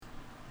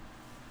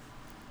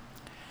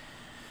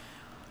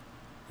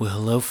Well,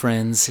 hello,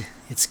 friends.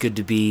 It's good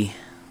to be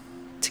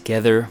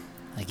together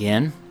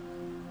again.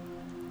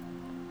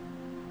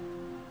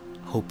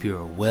 Hope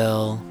you're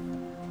well.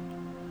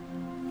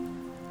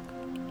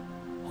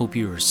 Hope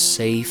you are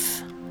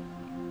safe.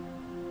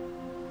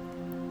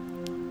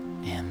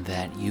 And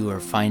that you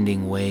are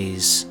finding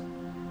ways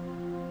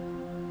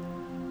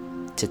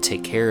to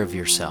take care of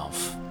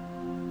yourself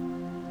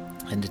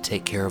and to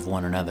take care of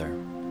one another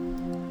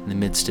in the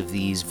midst of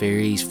these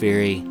very,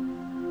 very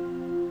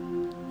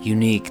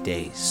unique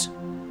days.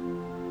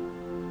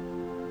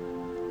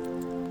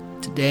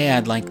 Today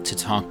I'd like to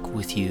talk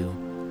with you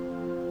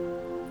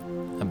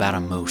about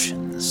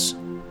emotions.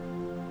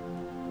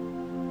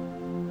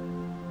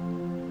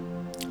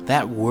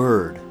 That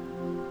word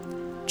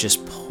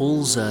just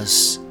pulls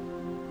us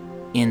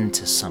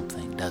into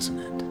something, doesn't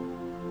it?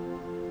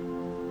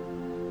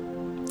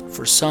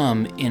 For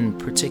some, in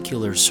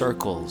particular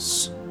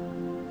circles,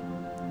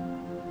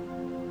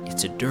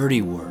 it's a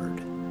dirty word,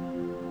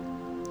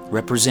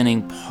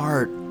 representing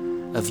part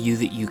of you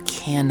that you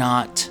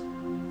cannot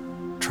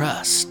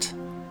trust.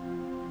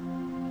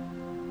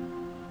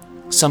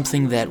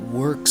 Something that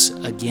works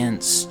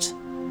against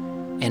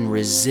and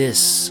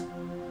resists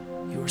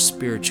your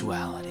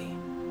spirituality.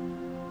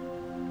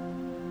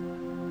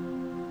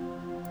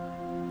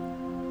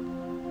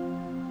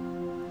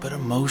 But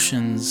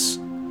emotions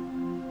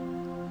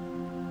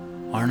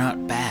are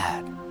not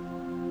bad.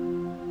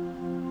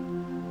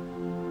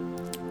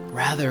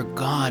 Rather,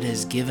 God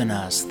has given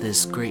us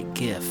this great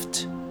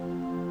gift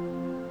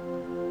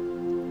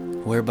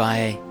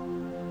whereby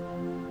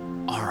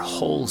our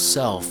whole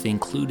self,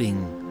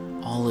 including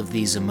all of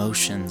these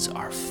emotions,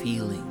 our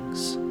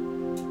feelings,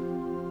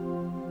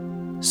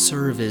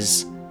 serve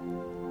as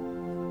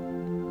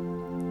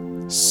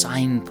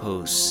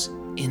signposts,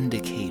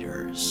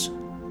 indicators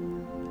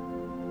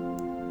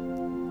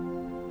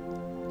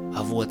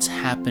of what's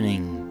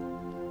happening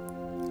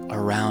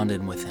around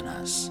and within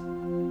us.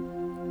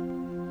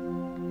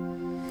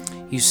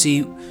 You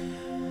see,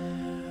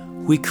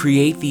 we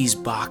create these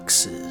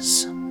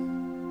boxes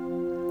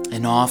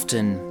and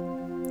often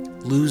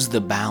lose the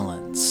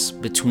balance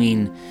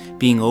between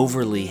being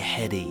overly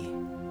heady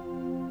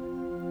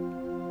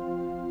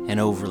and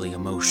overly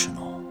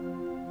emotional.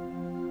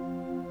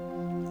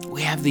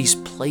 We have these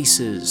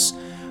places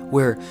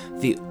where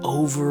the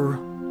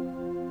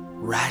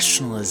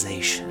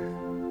over-rationalization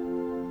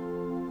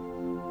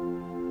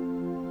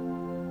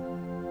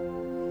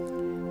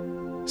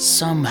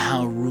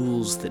somehow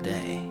rules the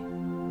day,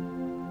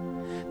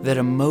 that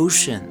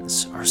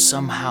emotions are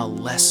somehow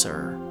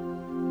lesser,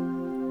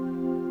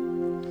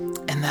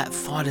 and that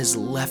thought has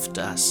left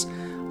us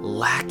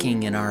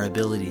lacking in our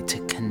ability to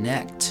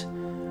connect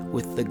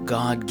with the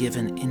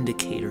God-given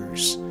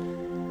indicators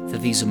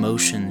that these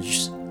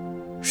emotions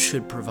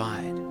should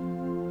provide.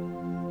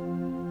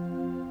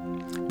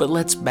 But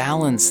let's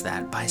balance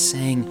that by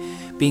saying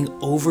being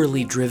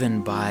overly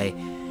driven by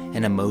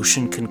an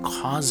emotion can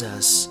cause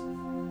us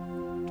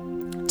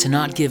to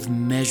not give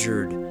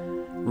measured,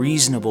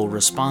 reasonable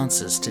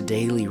responses to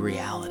daily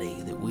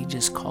reality that we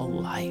just call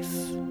life.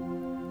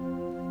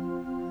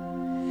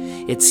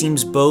 It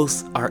seems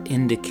both are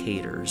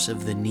indicators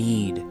of the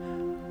need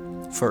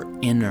for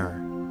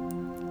inner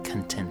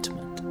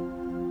contentment,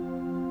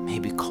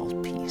 maybe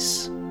called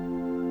peace.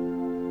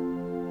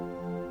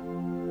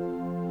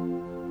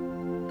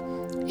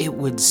 It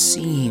would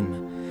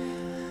seem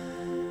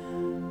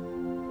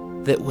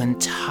that when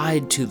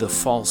tied to the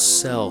false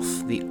self,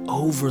 the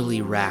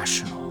overly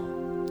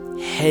rational,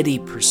 heady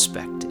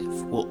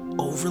perspective will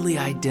overly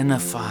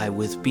identify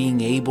with being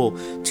able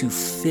to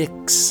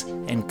fix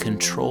and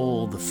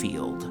control the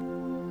field,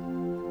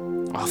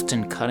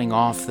 often cutting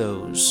off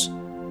those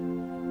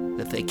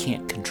that they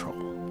can't control.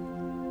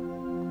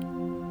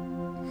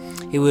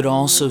 It would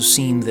also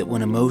seem that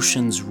when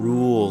emotions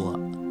rule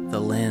the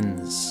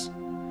lens,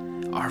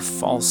 our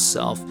false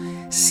self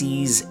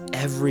sees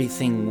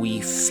everything we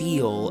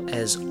feel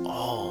as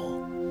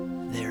all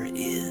there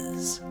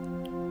is.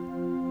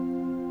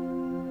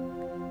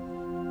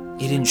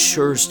 It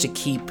ensures to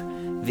keep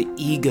the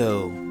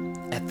ego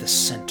at the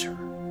center.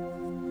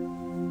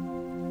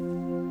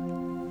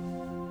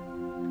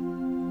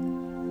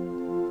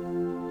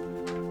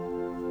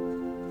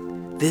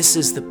 This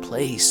is the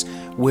place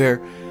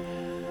where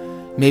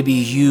maybe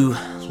you,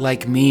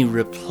 like me,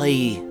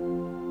 replay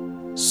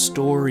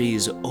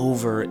stories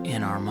over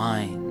in our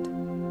mind.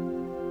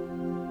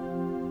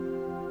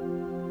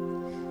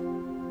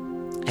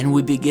 And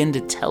we begin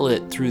to tell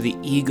it through the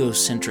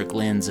egocentric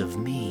lens of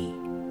me,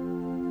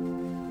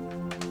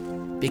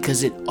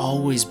 because it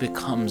always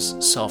becomes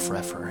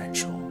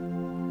self-referential.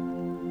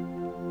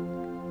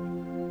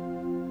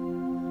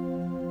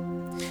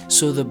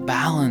 So the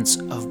balance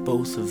of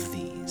both of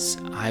these,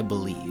 I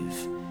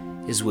believe,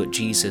 is what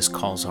Jesus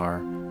calls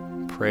our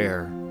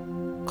prayer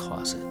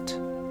closet.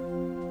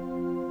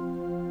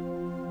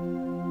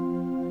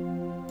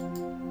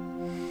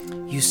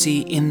 You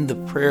see, in the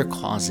prayer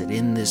closet,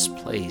 in this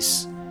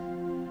place,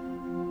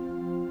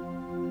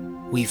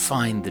 we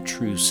find the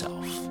true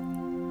self.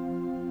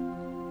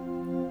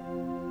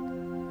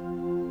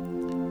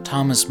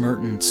 Thomas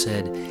Merton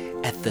said,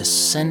 "At the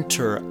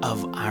center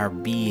of our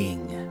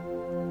being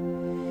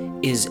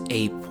is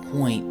a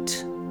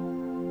point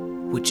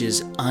which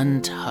is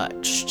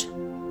untouched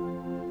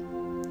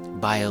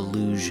by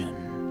illusion.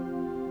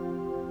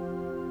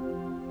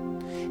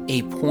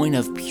 A point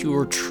of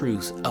pure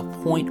truth, a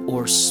point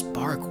or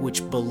spark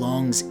which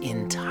belongs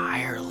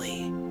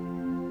entirely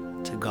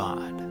to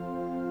God."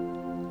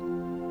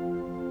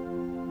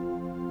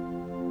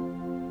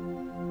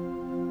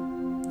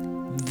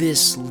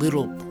 This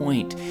little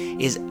point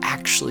is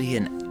actually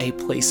in a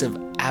place of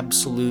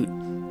absolute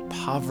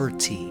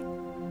poverty,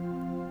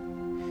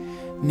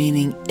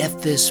 meaning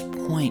at this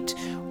point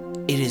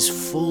it is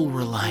full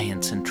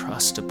reliance and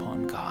trust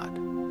upon God,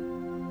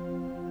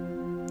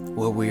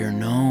 where we are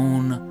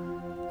known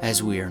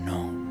as we are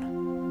known.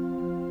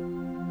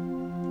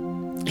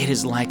 It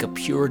is like a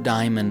pure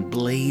diamond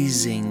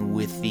blazing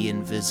with the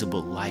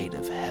invisible light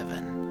of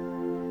heaven,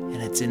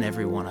 and it's in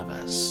every one of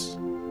us.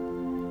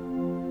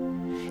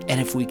 And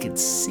if we could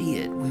see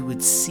it, we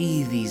would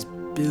see these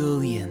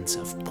billions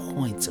of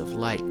points of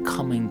light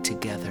coming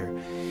together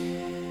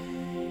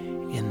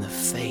in the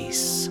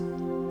face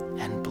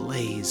and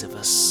blaze of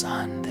a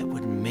sun that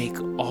would make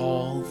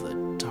all the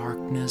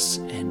darkness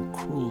and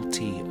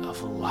cruelty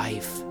of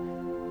life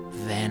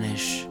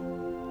vanish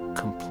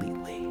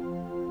completely.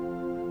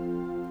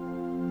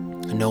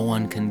 No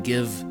one can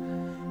give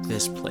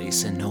this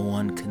place, and no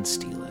one can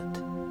steal it.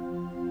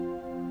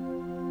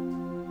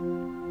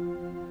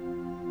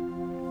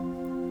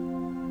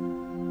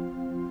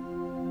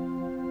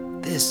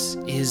 This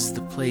is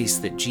the place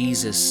that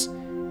Jesus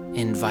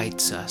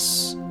invites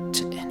us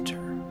to enter.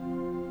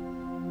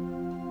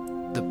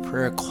 The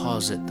prayer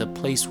closet, the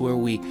place where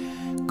we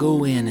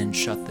go in and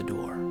shut the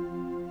door.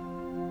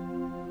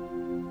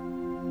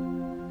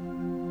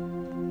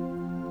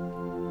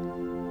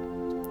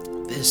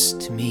 This,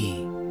 to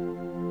me,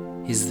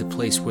 is the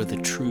place where the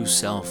true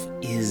self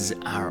is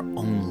our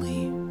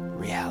only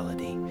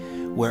reality,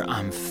 where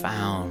I'm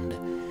found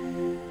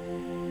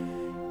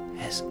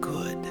as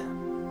good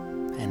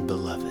and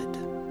beloved.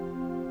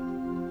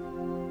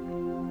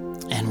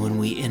 And when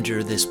we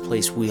enter this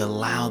place, we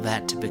allow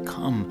that to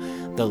become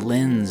the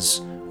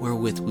lens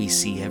wherewith we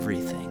see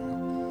everything.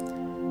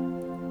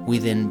 We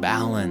then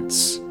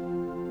balance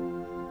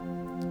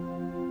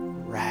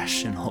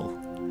rational,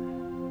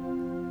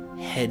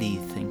 heady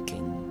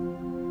thinking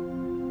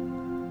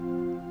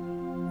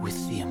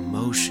with the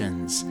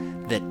emotions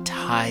that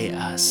tie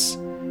us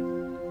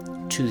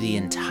to the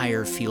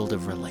entire field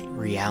of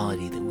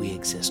reality that we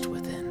exist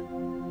within.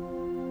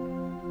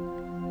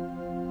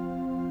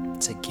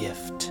 It's a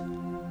gift.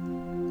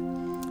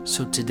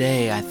 So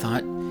today I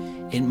thought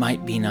it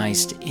might be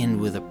nice to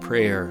end with a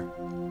prayer.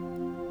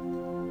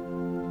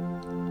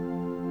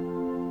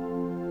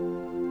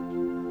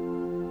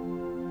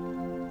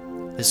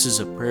 This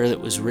is a prayer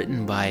that was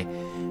written by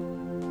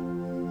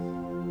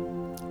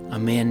a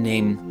man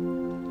named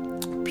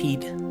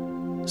Pete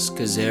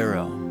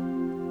Scazzero.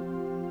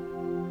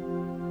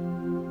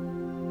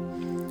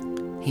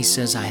 He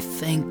says, "I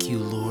thank you,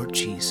 Lord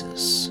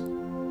Jesus,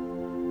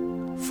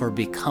 for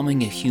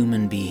becoming a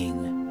human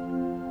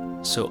being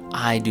so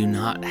I do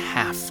not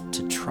have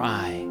to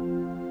try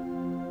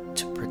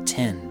to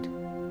pretend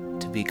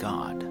to be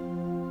God.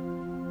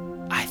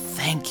 I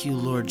thank you,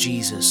 Lord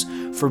Jesus,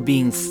 for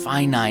being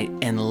finite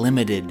and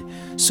limited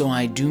so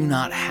I do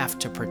not have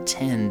to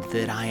pretend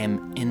that I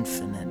am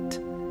infinite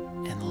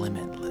and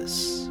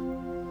limitless.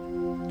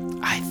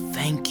 I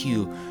thank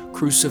you,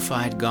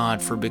 crucified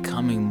God, for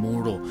becoming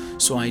mortal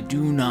so I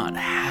do not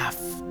have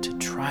to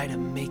try to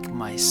make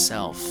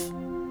myself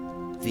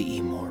the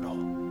immortal.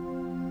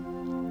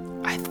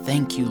 I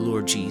thank you,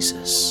 Lord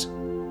Jesus,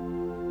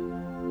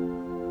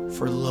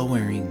 for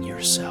lowering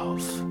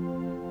yourself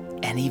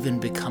and even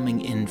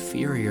becoming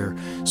inferior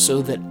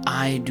so that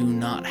I do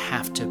not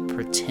have to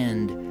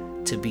pretend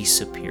to be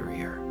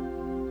superior.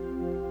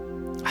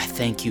 I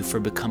thank you for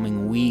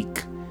becoming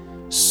weak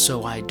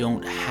so I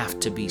don't have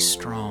to be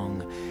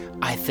strong.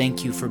 I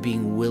thank you for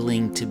being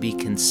willing to be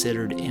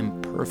considered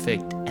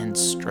imperfect and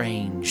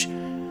strange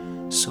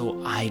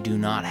so I do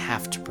not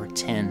have to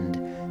pretend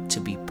to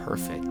be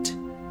perfect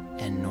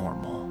and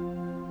normal.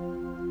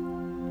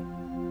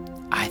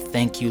 I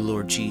thank you,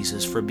 Lord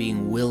Jesus, for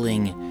being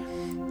willing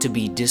to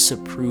be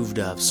disapproved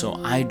of so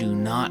I do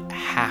not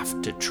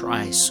have to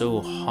try so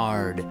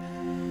hard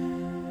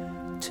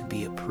to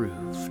be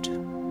approved.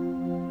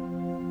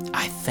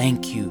 I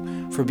thank you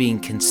for being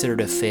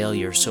considered a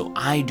failure so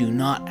I do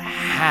not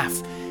have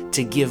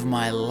to give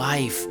my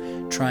life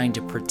trying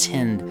to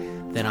pretend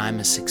that I'm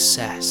a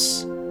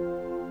success.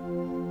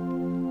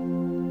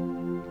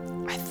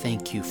 I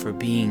thank you for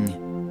being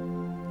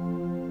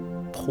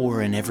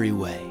poor in every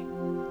way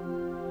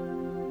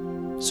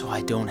so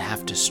I don't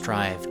have to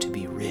strive to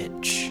be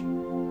rich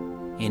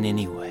in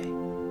any way.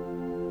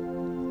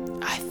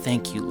 I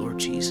thank you, Lord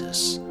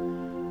Jesus,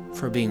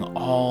 for being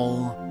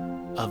all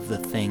of the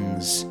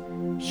things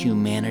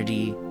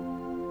humanity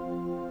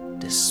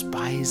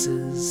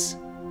despises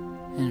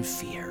and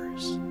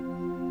fears.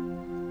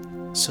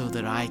 so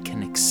that I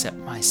can accept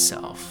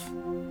myself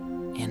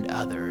and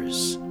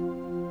others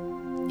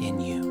in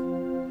you.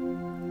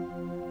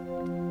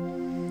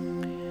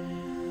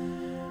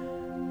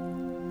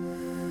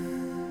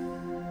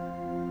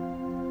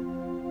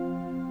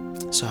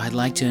 So I'd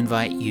like to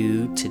invite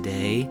you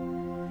today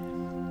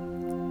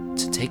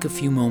to take a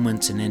few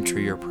moments and enter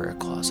your prayer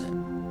closet.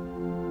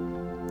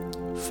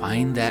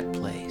 Find that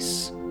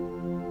place.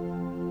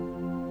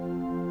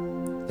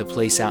 The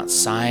place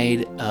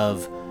outside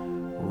of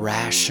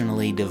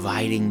rationally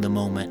dividing the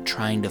moment,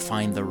 trying to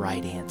find the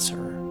right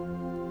answer,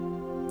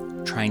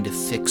 trying to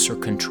fix or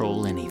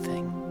control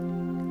anything.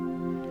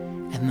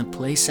 And the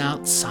place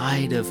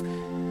outside of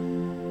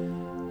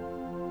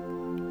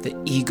the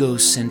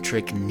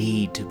egocentric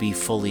need to be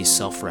fully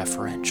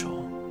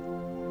self-referential,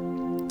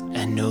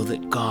 and know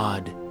that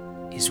God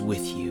is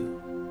with you